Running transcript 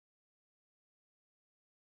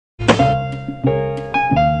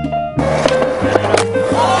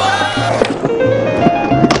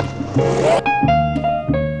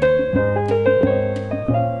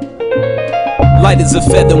Light as a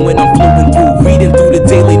feather when I'm floating through, reading through the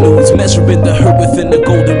daily news, measuring the hurt within the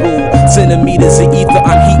golden rule. Centimeters of ether,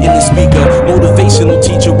 I'm heating the speaker. Motivational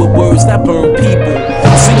teacher with words that burn people.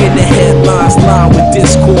 Singing the headlines, line with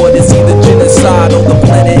discord. It's either genocide or the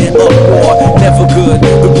planet in uproar. Never good.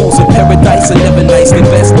 The rules of paradise are never nice. The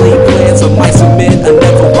best laid plans of mice and men are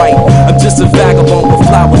never right. I'm just a vagabond with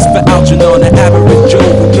flowers for Algernon, an average Joe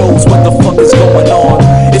who knows what the fuck is going on.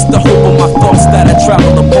 It's the hope of my thoughts that I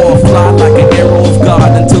travel upon, fly like an arrow of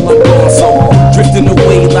God until I'm gone. So drifting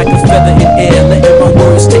away like a feather in air, letting my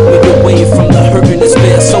words take me away from the hurt and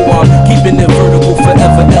despair. So I'm keeping it vertical,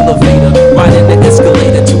 forever elevator, riding the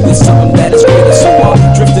escalator to the something that is greater. So I'm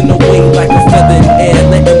drifting away like a feather in air,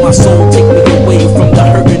 letting my soul take me away from the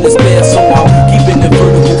hurt and despair. So I'm keeping it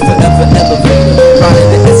vertical, forever elevator, riding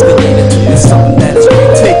the escalator to the something that is greater.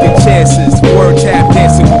 Taking chances, word tap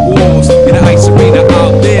dancing with wolves in an ice arena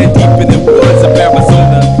out there deep in the woods of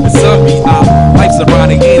Arizona. The sun be out, life's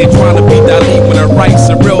ironic, ain't it? Trying to be Dali when I write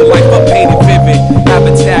surreal life, I painted vivid.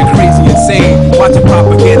 Habitat crazy, insane. Watching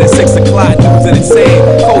propaganda, 6 o'clock news and insane.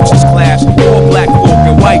 Cultures clash, all black folk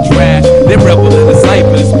and white trash. They rebel in the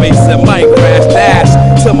cyberspace and might crash. Dash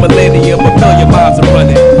to millennium, a million miles are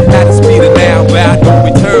running. At the speed of now, where I don't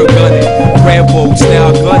return gunning. Rambo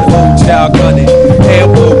style gun, hold child gunning.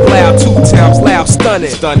 Ambo plow 2 times loud, stunning.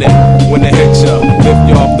 Stunning when they hit ya, lift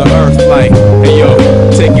you off the earth like, hey yo,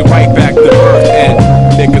 take you right back to earth. And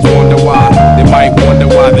niggas wonder why, they might wonder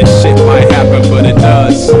why this shit might happen, but it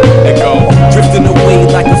does. It go drifting away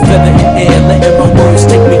like a feather in air, letting my words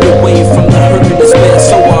take me away from the hurt and despair.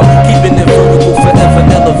 So I'm keeping it vertical, forever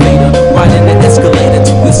elevator, riding the escalator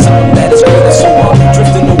to the something that is greater. So I'm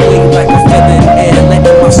drifting away like a feather in air,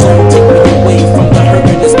 letting my soul take me away from the hurt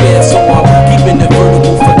and despair. So I'm keeping it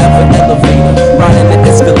vertical, forever elevator, riding the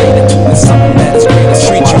escalator to the something that is greater.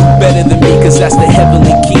 Treat you better than me, cause that's the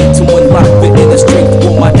heavenly key to unlock the inner strength.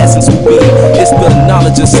 What my essence will be, it's the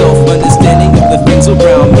knowledge of self, understanding of the things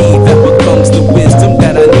around me that becomes the wisdom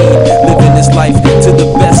that I need. Living this life to the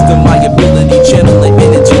best of my ability, channeling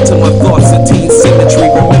energy to my thoughts, attain symmetry.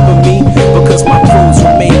 Remember me, because my prose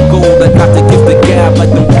remain gold. I got to give the gab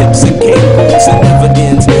like them pimps and cane goals. It never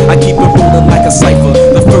ends, I keep it rolling like a cipher.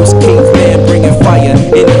 The first caveman bringing fire,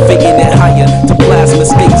 innovating it higher. To plasma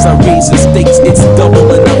states, I raise the stakes. It's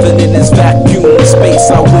double and nothing in this vacuum of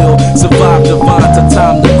space. I will survive divine to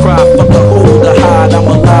time to cry. Fuck the hold, the hide, I'm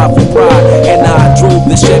alive with pride. And I drove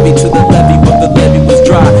the Chevy to the levee, but the levee was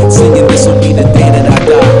dry. Singing this will be the day that I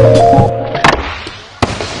die.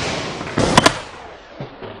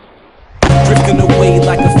 Drifting away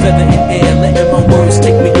like a feather in air, letting my words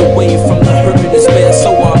take me away from the hurt and despair. So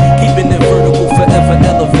I'm keeping it vertical, forever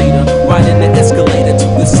elevator, riding the escalator to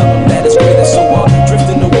the something that is greater. So I'm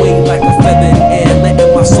drifting away like a feather in air,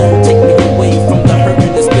 letting my soul take me away from the hurt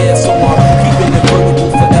and despair. So I'm keeping it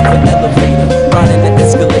vertical, forever elevator, riding the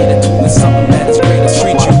escalator to the something that is greater.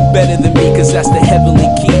 Treat you better than me, cause that's the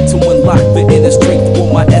heavenly key to unlock the inner strength.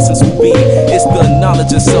 What my essence will be, it's the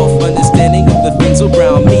knowledge of self, understanding of the things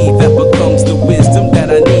around me that becomes the wisdom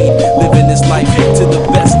that I need. Living this life to the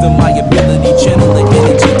best of my ability, channeling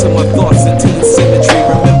energy to my thoughts, attain symmetry.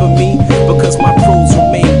 Remember me, because my prose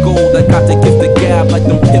remain gold. I got to give the gab like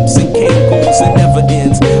them pimps and cane goals. It never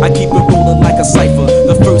ends, I keep it rolling like a cipher.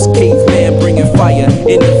 The first caveman bringing fire,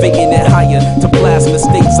 innovating it higher. To plasma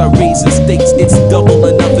states, I raise the stakes. It's double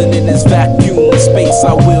or nothing in this vacuum of space.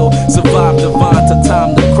 I will survive divine to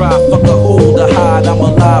time to cry. Fuck a hold, a hide, I'm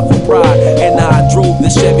alive with pride. And I drove the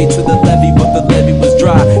Chevy to the